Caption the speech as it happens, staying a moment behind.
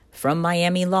From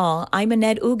Miami Law, I'm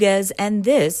Annette Uguez, and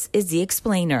this is The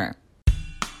Explainer.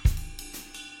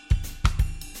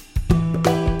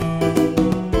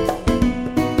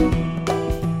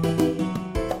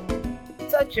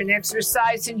 Such an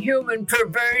exercise in human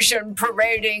perversion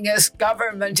parading as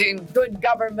good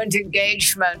government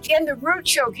engagement. In the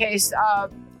Rucho case,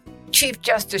 Chief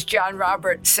Justice John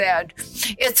Roberts said,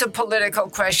 it's a political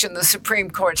question. The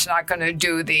Supreme Court's not going to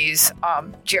do these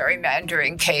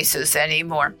gerrymandering cases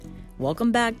anymore.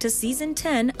 Welcome back to Season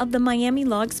 10 of the Miami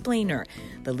Law Explainer,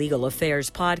 the legal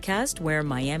affairs podcast where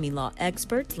Miami law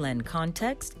experts lend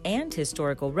context and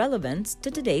historical relevance to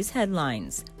today's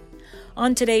headlines.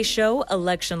 On today's show,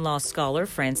 election law scholar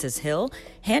Francis Hill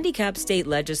handicaps state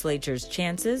legislatures'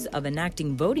 chances of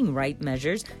enacting voting right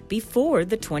measures before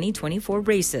the 2024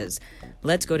 races.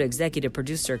 Let's go to executive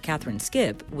producer Catherine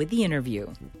Skip with the interview.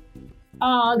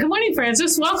 Good morning,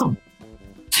 Francis. Welcome.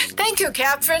 Thank you,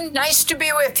 Catherine. Nice to be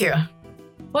with you.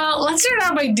 Well, let's start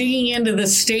out by digging into the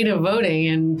state of voting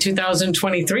in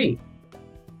 2023.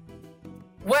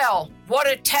 Well, what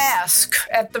a task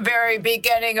at the very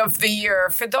beginning of the year.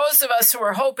 For those of us who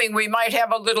were hoping we might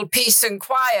have a little peace and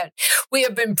quiet, we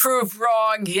have been proved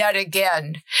wrong yet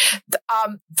again.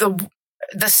 The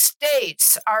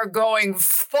states are going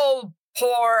full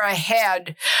bore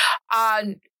ahead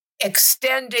on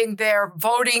extending their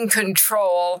voting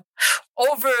control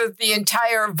over the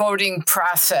entire voting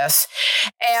process.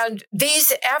 And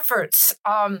these efforts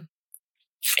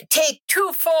take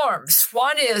two forms.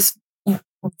 One is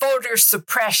voter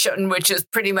suppression, which is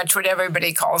pretty much what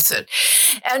everybody calls it.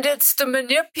 And it's the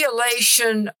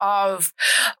manipulation of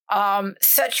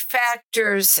such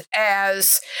factors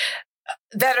as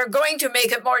that are going to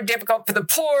make it more difficult for the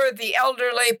poor, the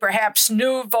elderly, perhaps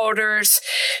new voters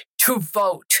to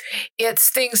vote. It's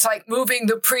things like moving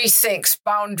the precincts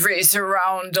boundaries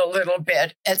around a little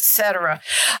bit, etc.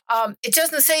 It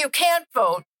doesn't say you can't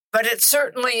vote, but it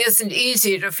certainly isn't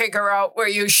easy to figure out where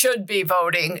you should be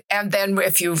voting. And then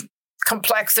if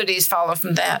complexities follow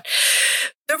from that.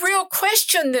 The real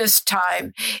question this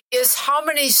time is how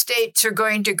many states are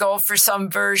going to go for some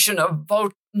version of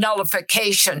vote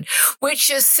nullification, which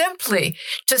is simply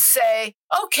to say,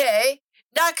 okay,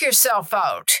 knock yourself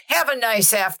out. Have a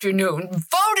nice afternoon.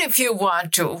 Vote if you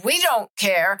want to. We don't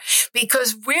care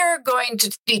because we're going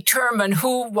to determine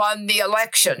who won the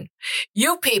election.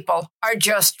 You people are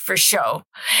just for show.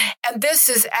 And this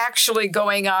is actually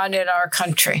going on in our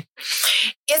country.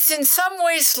 It's in some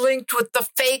ways linked with the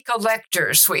fake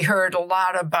electors we heard a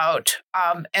lot about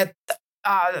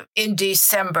in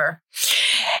December.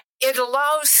 It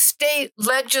allows state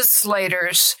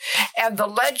legislators and the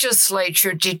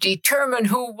legislature to determine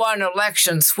who won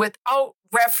elections without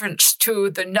reference to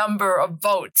the number of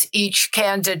votes each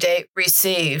candidate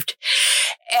received.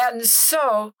 And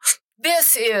so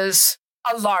this is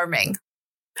alarming.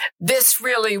 This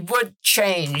really would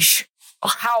change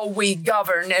how we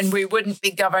govern, and we wouldn't be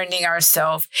governing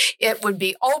ourselves. It would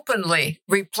be openly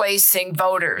replacing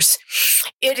voters.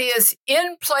 It is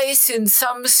in place in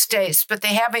some states, but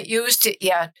they haven't used it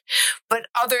yet. But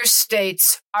other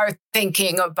states are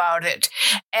thinking about it.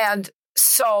 And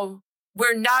so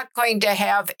we're not going to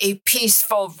have a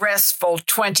peaceful, restful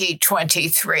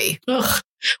 2023. Ugh.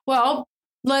 Well,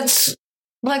 let's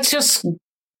just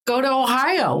go to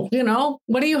Ohio.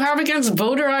 What do you have against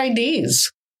voter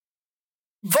IDs?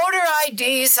 Voter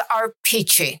IDs are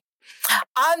peachy.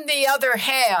 On the other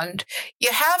hand, you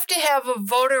have to have a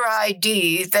voter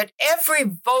ID that every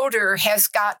voter has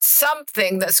got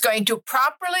something that's going to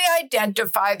properly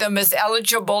identify them as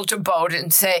eligible to vote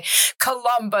in, say,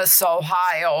 Columbus,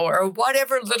 Ohio, or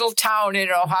whatever little town in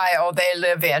Ohio they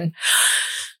live in.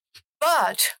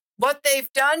 But what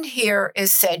they've done here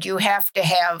is said you have to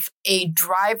have a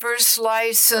driver's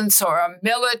license or a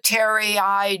military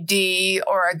ID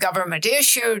or a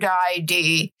government-issued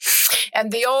ID.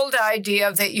 And the old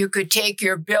idea that you could take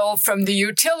your bill from the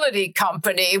utility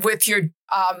company with your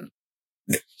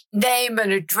name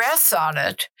and address on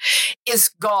it is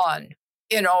gone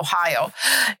in Ohio.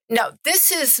 Now,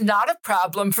 this is not a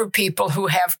problem for people who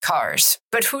have cars,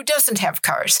 but who doesn't have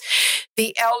cars?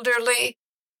 The elderly,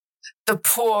 the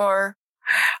poor,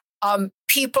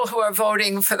 people who are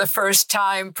voting for the first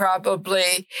time,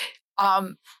 probably,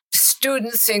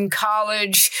 students in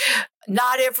college.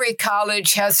 Not every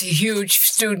college has a huge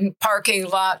student parking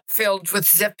lot filled with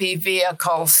zippy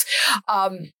vehicles,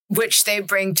 which they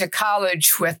bring to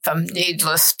college with them,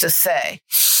 needless to say.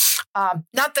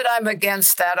 Not that I'm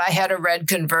against that. I had a red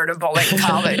convertible in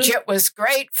college. It was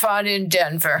great fun in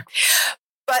Denver.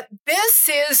 But this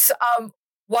is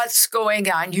what's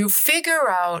going on. You figure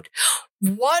out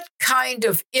what kind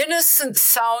of innocent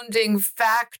sounding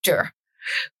factor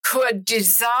could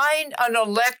design an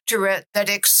electorate that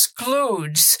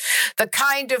excludes the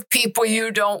kind of people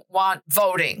you don't want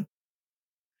voting.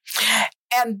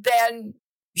 And then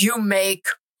you make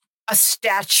a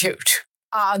statute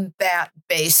on that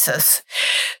basis.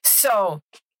 So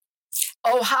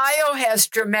Ohio has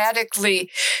dramatically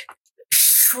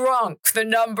shrunk the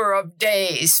number of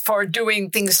days for doing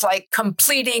things like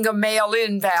completing a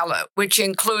mail-in ballot, which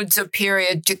includes a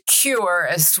period to cure,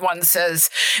 as one says,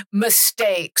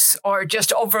 mistakes or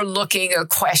just overlooking a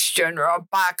question or a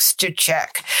box to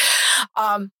check.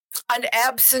 An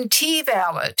absentee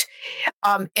ballot,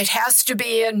 it has to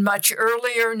be in much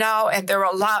earlier now, and there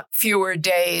are a lot fewer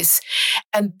days.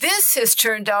 And this has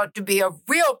turned out to be a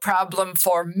real problem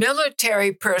for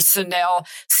military personnel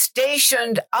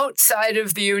stationed outside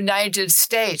of the United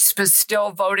States, but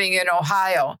still voting in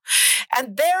Ohio.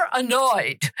 And they're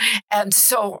annoyed. And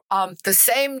so the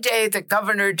same day that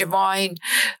Governor DeWine,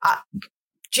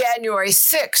 January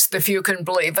 6th, if you can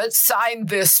believe it, signed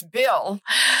this bill,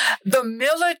 the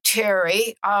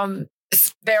military,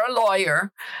 their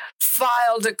lawyer,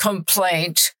 filed a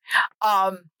complaint,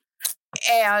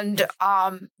 and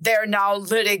they're now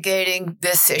litigating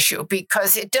this issue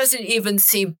because it doesn't even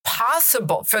seem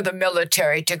possible for the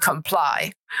military to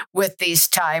comply with these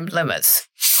time limits.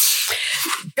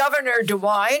 Governor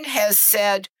DeWine has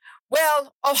said,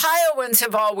 well, Ohioans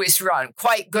have always run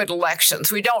quite good elections.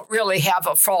 We don't really have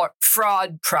a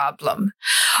fraud problem.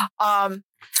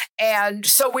 And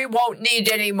so we won't need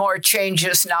any more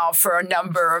changes now for a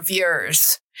number of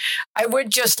years. I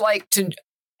would just like to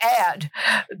add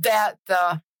that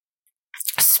the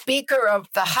Speaker of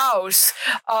the House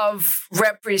of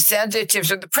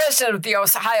Representatives, or the President of the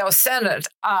Ohio Senate,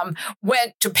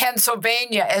 went to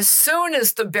Pennsylvania as soon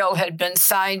as the bill had been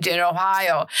signed in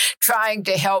Ohio, trying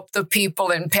to help the people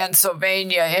in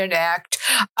Pennsylvania enact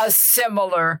a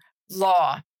similar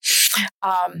law.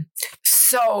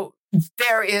 So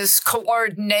there is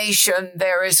coordination,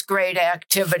 there is great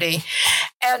activity.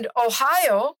 And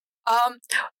Ohio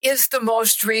is the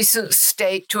most recent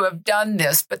state to have done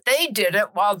this, but they did it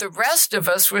while the rest of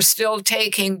us were still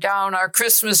taking down our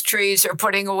Christmas trees or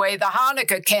putting away the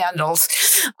Hanukkah candles.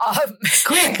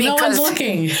 Quick, no one's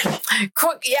looking.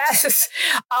 Quick, yes.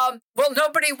 Well,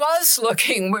 nobody was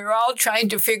looking. We were all trying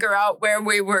to figure out where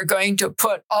we were going to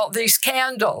put all these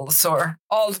candles or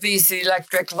all these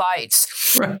electric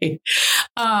lights. Right.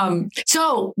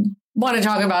 So want to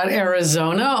talk about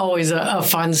Arizona, always a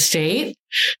fun state.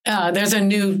 There's a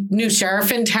new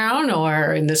sheriff in town,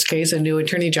 or in this case, a new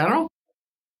attorney general.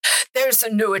 There's a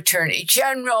new attorney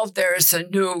general. There's a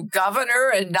new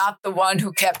governor, and not the one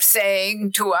who kept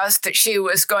saying to us that she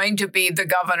was going to be the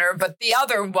governor, but the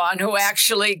other one who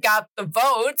actually got the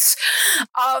votes.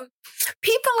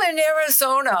 People in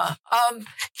Arizona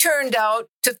turned out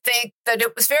to think that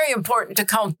it was very important to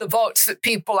count the votes that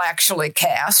people actually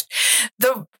cast.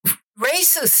 The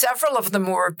races, several of them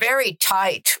were very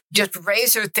tight, just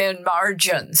razor-thin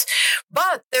margins,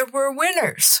 but there were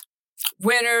winners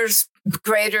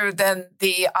greater than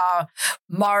the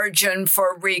margin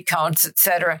for recounts, et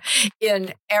cetera,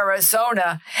 in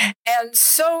Arizona. And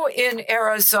so in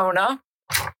Arizona,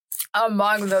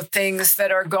 among the things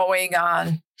that are going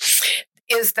on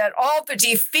is that all the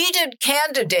defeated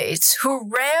candidates who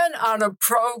ran on a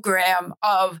program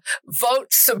of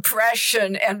vote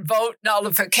suppression and vote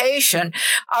nullification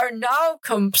are now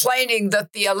complaining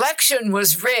that the election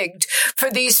was rigged for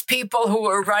these people who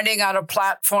were running on a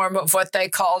platform of what they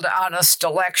called honest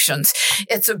elections.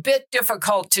 It's a bit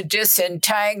difficult to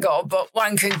disentangle, but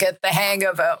one can get the hang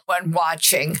of it when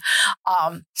watching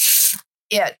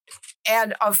it.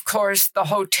 And of course, the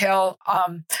hotel,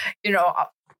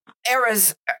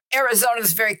 Arizona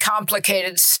is a very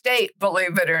complicated state,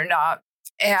 believe it or not.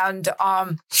 And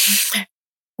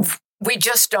we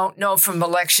just don't know from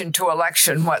election to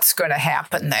election what's going to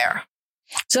happen there.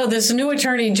 So this new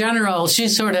attorney general,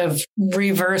 she's sort of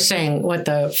reversing what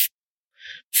the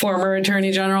former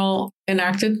attorney general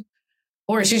enacted,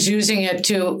 or she's using it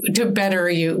to better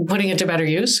putting it to better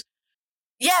use.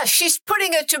 Yeah, she's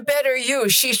putting it to better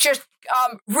use. She's just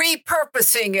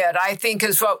repurposing it, I think,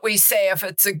 is what we say if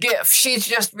it's a gift. She's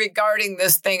just regarding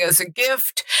this thing as a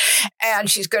gift,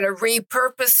 and she's going to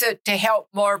repurpose it to help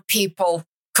more people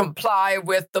comply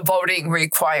with the voting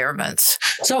requirements.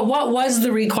 So what was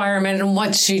the requirement and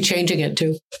what's she changing it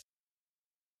to?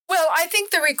 Well, I think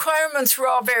the requirements were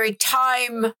all very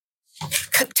time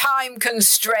time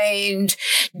constrained,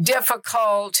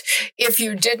 difficult. If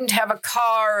you didn't have a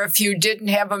car, if you didn't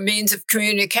have a means of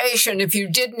communication, if you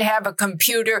didn't have a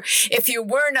computer, if you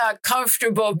were not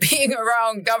comfortable being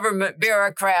around government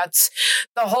bureaucrats,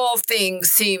 the whole thing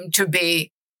seemed to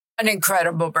be an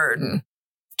incredible burden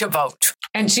to vote.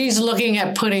 And she's looking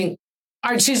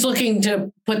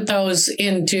to put those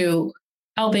into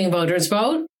helping voters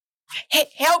vote?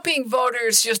 Helping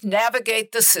voters just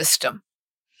navigate the system.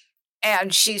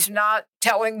 And she's not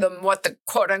telling them what the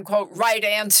quote unquote right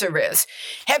answer is.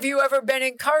 Have you ever been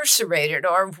incarcerated,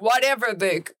 or whatever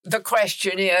the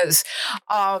question is?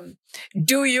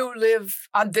 Do you live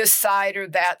on this side or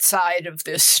that side of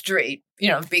this street,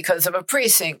 because of a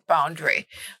precinct boundary?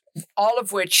 All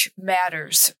of which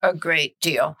matters a great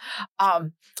deal.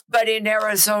 But in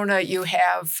Arizona, you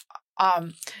have,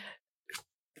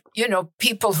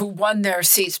 people who won their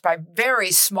seats by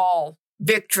very small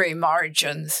victory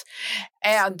margins.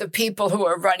 And the people who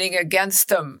are running against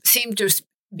them seem to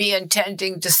be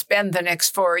intending to spend the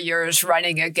next 4 years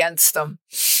running against them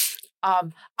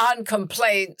on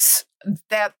complaints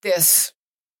that this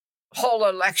whole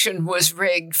election was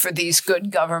rigged for these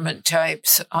good government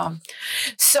types.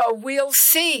 So we'll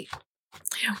see.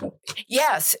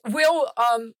 Yes, we'll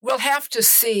have to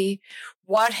see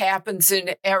what happens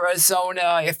in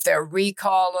Arizona, if there are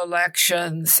recall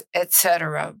elections,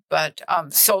 etc. But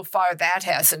so far that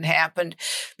hasn't happened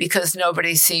because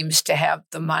nobody seems to have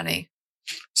the money.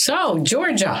 So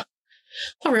Georgia,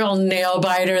 a real nail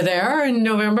biter there in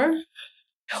November.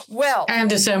 Well, and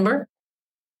December.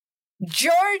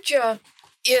 Georgia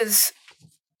is,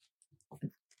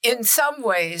 in some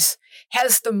ways,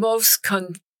 has the most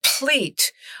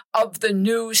complete of the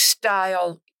new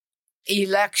style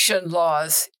election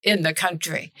laws in the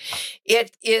country.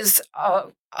 It is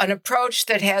an approach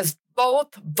that has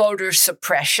both voter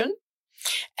suppression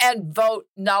and vote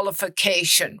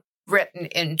nullification written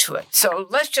into it. So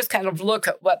let's just kind of look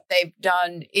at what they've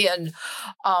done in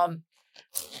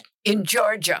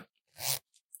Georgia.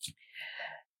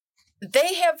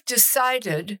 They have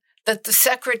decided that the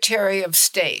Secretary of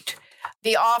State,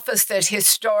 the office that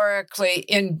historically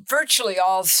in virtually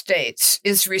all states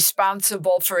is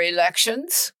responsible for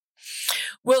elections,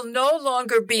 will no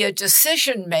longer be a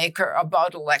decision maker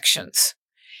about elections.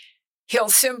 He'll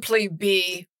simply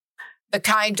be the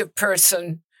kind of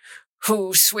person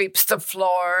who sweeps the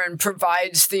floor and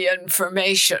provides the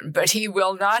information, but he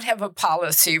will not have a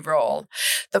policy role.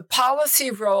 The policy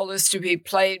role is to be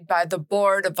played by the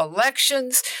Board of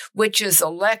Elections, which is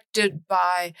elected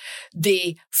by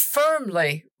the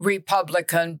firmly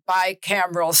Republican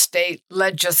bicameral state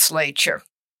legislature.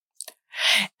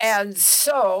 And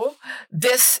so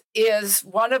this is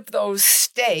one of those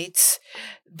states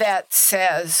that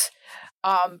says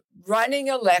running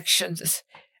elections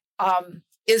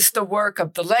is the work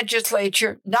of the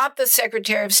legislature, not the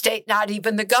Secretary of State, not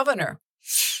even the governor.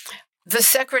 The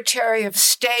Secretary of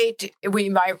State, we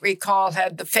might recall,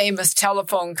 had the famous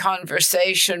telephone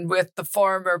conversation with the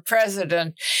former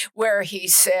president where he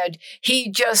said he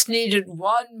just needed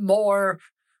one more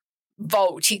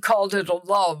vote. He called it a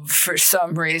love for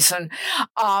some reason.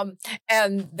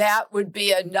 And that would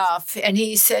be enough. And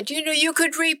he said, you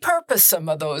could repurpose some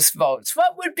of those votes.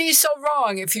 What would be so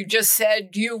wrong if you just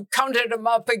said you counted them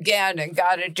up again and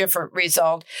got a different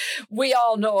result? We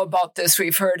all know about this.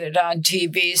 We've heard it on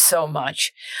TV so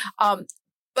much.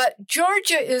 But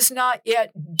Georgia is not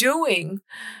yet doing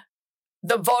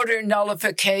the voter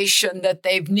nullification that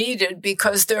they've needed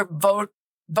because their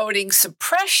voting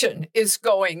suppression is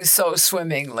going so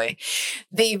swimmingly.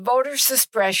 The voter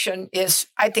suppression is,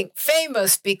 I think,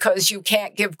 famous because you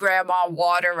can't give grandma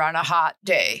water on a hot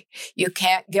day. You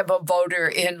can't give a voter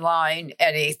in line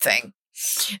anything.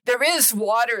 There is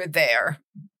water there,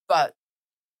 but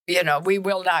we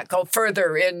will not go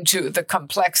further into the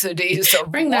complexities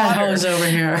of Bring water. that hose over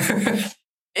here.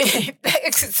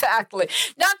 Exactly.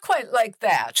 Not quite like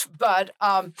that, but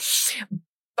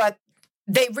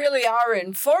they really are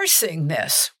enforcing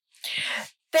this.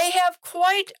 They have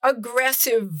quite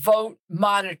aggressive vote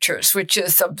monitors, which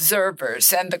is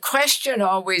observers. And the question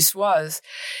always was,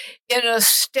 in a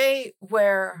state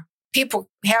where people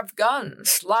have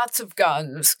guns, lots of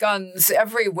guns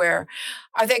everywhere,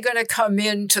 are they going to come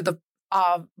into the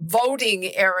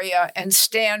voting area and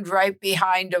stand right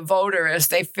behind a voter as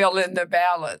they fill in the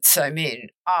ballots? I mean,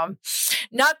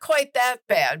 not quite that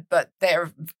bad, but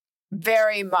they're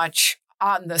very much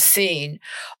on the scene.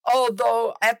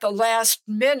 Although at the last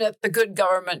minute, the good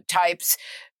government types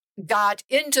got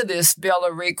into this bill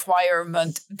a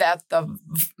requirement that the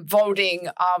voting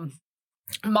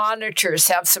monitors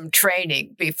have some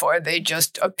training before they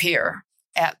just appear.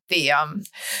 at the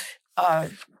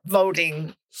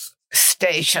voting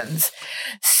stations.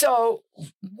 So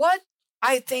what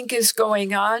I think is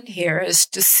going on here is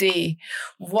to see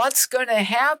what's going to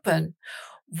happen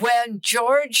when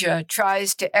Georgia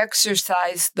tries to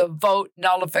exercise the vote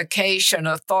nullification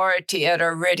authority it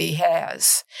already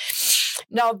has.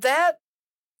 Now, that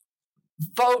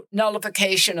vote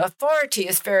nullification authority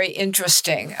is very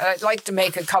interesting. I'd like to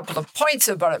make a couple of points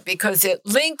about it because it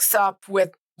links up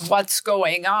with what's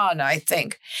going on, I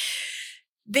think.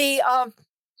 The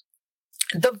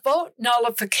vote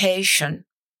nullification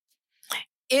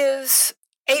is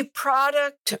a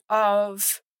product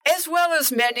of, as well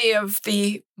as many of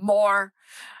the more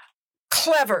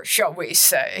clever, shall we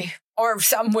say, or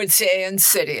some would say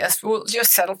insidious, we'll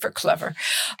just settle for clever,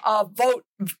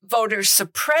 voter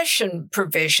suppression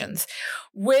provisions,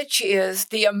 which is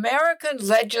the American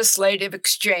Legislative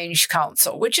Exchange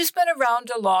Council, which has been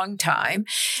around a long time,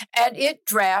 and it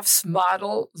drafts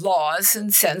model laws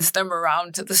and sends them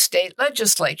around to the state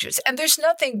legislatures. And there's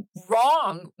nothing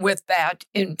wrong with that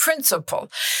in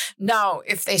principle. Now,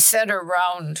 if they sent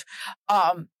around,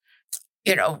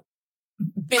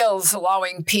 bills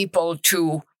allowing people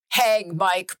to hang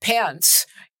Mike Pence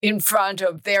in front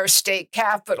of their state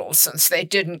capitol since they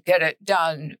didn't get it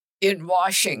done in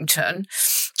Washington,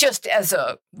 just as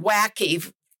a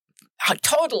wacky,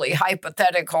 totally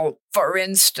hypothetical, for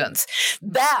instance,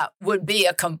 that would be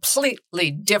a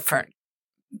completely different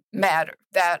matter.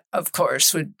 That, of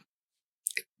course, would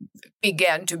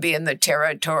begin to be in the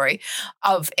territory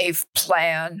of a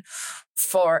plan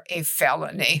for a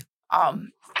felony.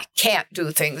 Can't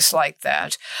do things like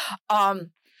that.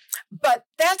 But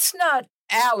that's not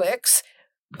Alex.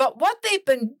 But what they've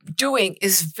been doing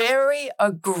is very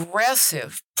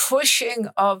aggressive pushing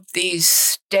of these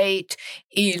state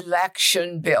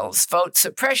election bills, vote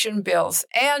suppression bills,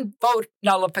 and vote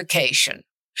nullification.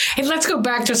 Hey, let's go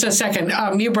back just a second.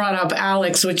 You brought up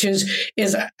Alex, which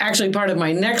is actually part of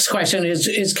my next question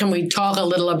is can we talk a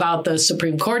little about the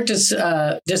Supreme Court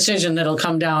decision that'll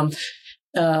come down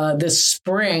this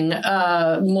spring,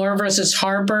 Moore versus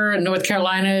Harper, North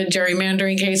Carolina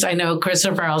gerrymandering case. I know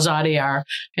Christopher Alzadi, our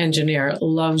engineer,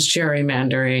 loves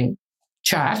gerrymandering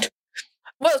chat.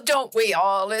 Well, don't we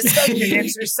all? It's such an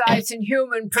exercise in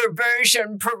human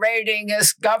perversion, parading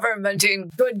as government in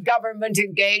good government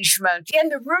engagement. In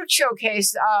the Rucho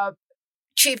case,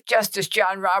 Chief Justice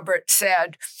John Roberts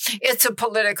said, it's a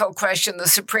political question. The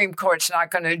Supreme Court's not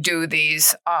going to do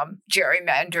these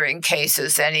gerrymandering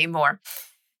cases anymore.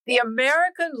 The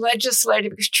American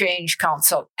Legislative Exchange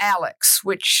Council, ALEC,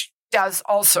 which does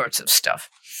all sorts of stuff,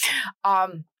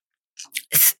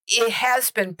 it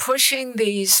has been pushing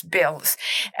these bills.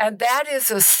 And that is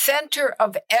a center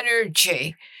of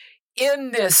energy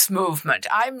in this movement.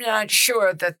 I'm not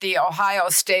sure that the Ohio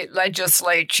State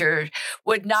Legislature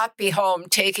would not be home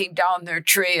taking down their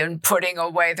tree and putting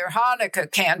away their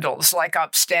Hanukkah candles like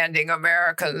upstanding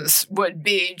Americans would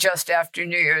be just after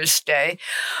New Year's Day,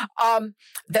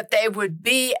 that they would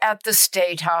be at the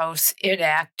State House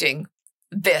enacting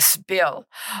this bill.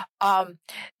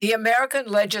 The American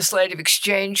Legislative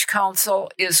Exchange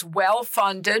Council is well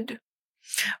funded,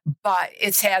 but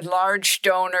it's had large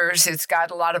donors. It's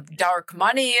got a lot of dark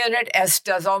money in it, as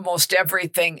does almost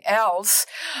everything else.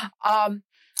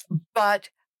 But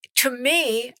to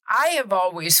me, I have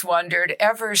always wondered,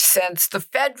 ever since the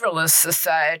Federalist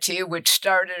Society, which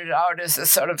started out as a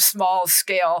sort of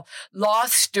small-scale law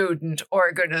student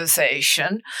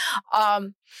organization,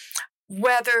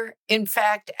 whether, in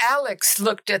fact, Alex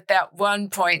looked at that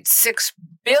 $1.6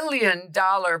 billion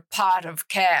pot of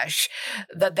cash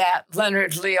that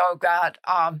Leonard Leo got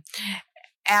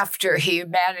after he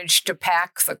managed to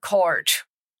pack the court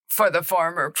for the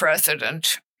former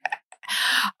president.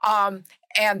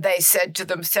 And they said to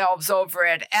themselves over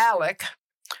at ALEC,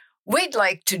 we'd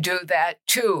like to do that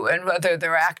too. And whether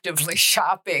they're actively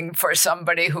shopping for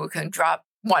somebody who can drop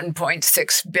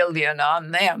 $1.6 billion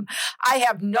on them. I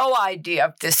have no idea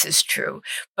if this is true,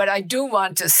 but I do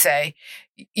want to say,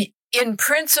 in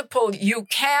principle, you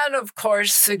can, of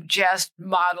course, suggest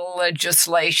model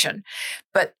legislation,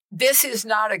 but this is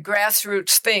not a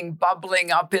grassroots thing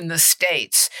bubbling up in the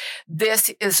states.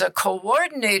 This is a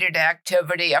coordinated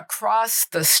activity across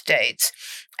the states,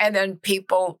 and then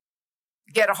people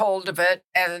get a hold of it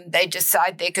and they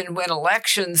decide they can win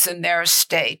elections in their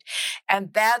state.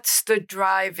 And that's the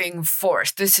driving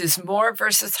force. This is Moore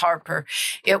versus Harper.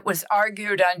 It was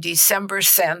argued on December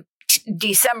 7th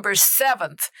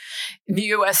in the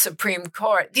U.S. Supreme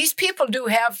Court. These people do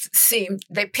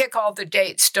they pick all the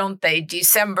dates, don't they?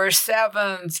 December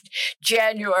 7th,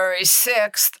 January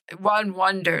 6th, one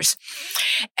wonders.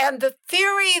 And the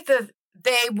theory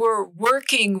they were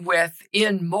working with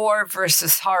in Moore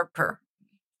versus Harper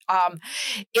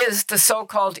is the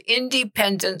so-called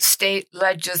independent state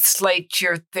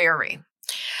legislature theory.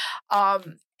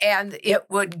 And it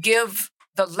would give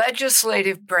the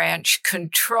legislative branch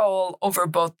control over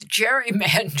both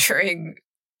gerrymandering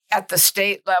at the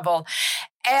state level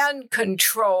and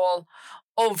control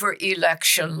over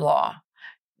election law.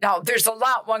 Now, there's a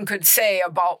lot one could say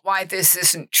about why this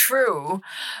isn't true,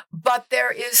 but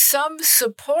there is some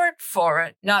support for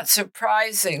it, not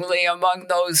surprisingly, among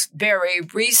those very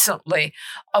recently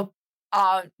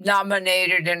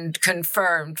nominated and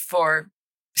confirmed for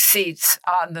seats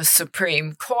on the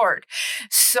Supreme Court.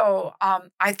 So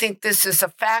I think this is a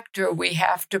factor we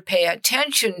have to pay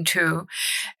attention to.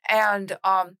 And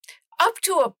up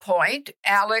to a point,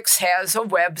 Alex has a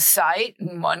website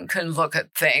and one can look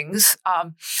at things.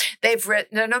 They've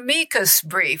written an amicus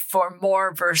brief for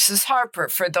Moore versus Harper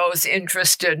for those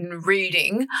interested in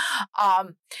reading,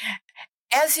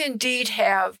 as indeed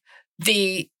have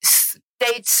the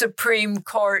state Supreme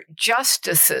Court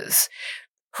justices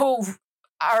who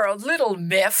are a little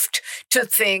miffed to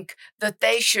think that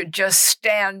they should just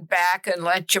stand back and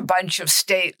let a bunch of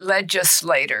state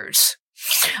legislators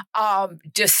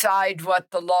decide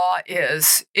what the law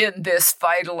is in this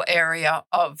vital area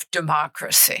of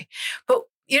democracy. But,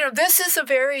 this is a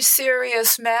very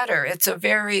serious matter. It's a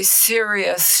very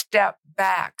serious step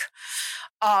back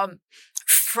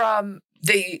from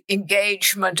the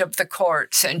engagement of the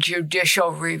courts and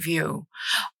judicial review.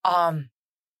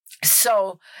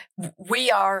 So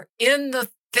we are in the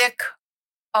thick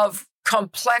of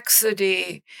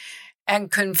complexity and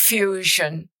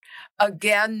confusion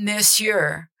again this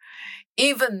year,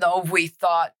 even though we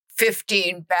thought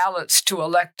 15 ballots to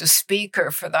elect a speaker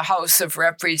for the House of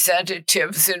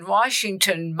Representatives in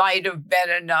Washington might have been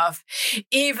enough,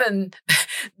 even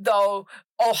though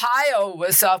Ohio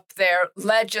was up there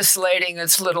legislating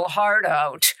its little heart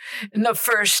out in the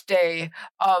first day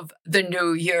of the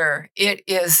new year. It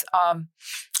is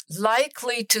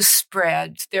likely to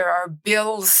spread. There are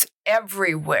bills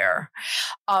everywhere.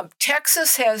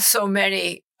 Texas has so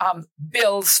many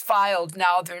bills filed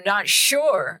now, they're not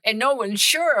sure, and no one's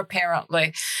sure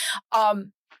apparently,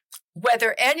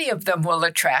 whether any of them will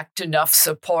attract enough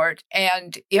support.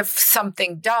 And if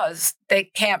something does, they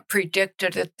can't predict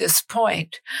it at this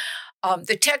point.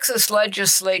 The Texas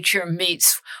legislature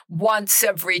meets once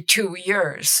every 2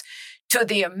 years, to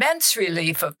the immense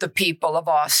relief of the people of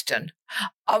Austin,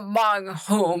 among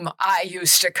whom I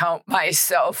used to count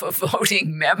myself a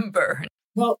voting member.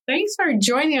 Well, thanks for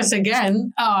joining us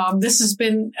again. This has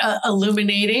been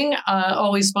illuminating.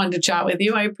 Always fun to chat with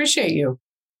you. I appreciate you.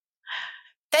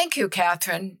 Thank you,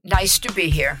 Catherine. Nice to be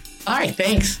here. All right,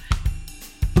 thanks.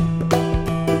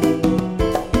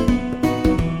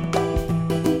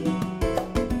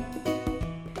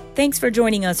 Thanks for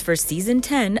joining us for Season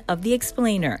 10 of The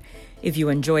Explainer. If you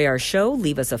enjoy our show,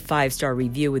 leave us a 5-star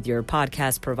review with your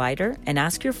podcast provider and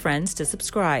ask your friends to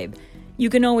subscribe. You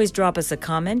can always drop us a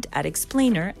comment at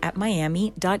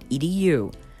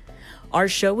explainer@miami.edu. Our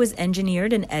show was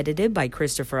engineered and edited by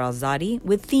Christopher Alzadi,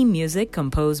 with theme music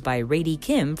composed by Rady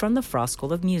Kim from the Frost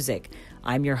School of Music.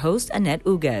 I'm your host, Annette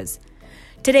Uguez.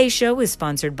 Today's show is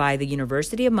sponsored by the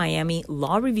University of Miami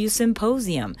Law Review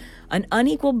Symposium, An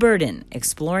Unequal Burden,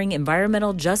 Exploring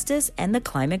Environmental Justice and the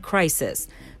Climate Crisis,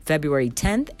 February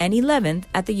 10th and 11th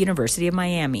at the University of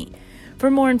Miami. For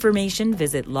more information,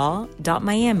 visit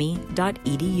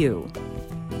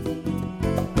law.miami.edu.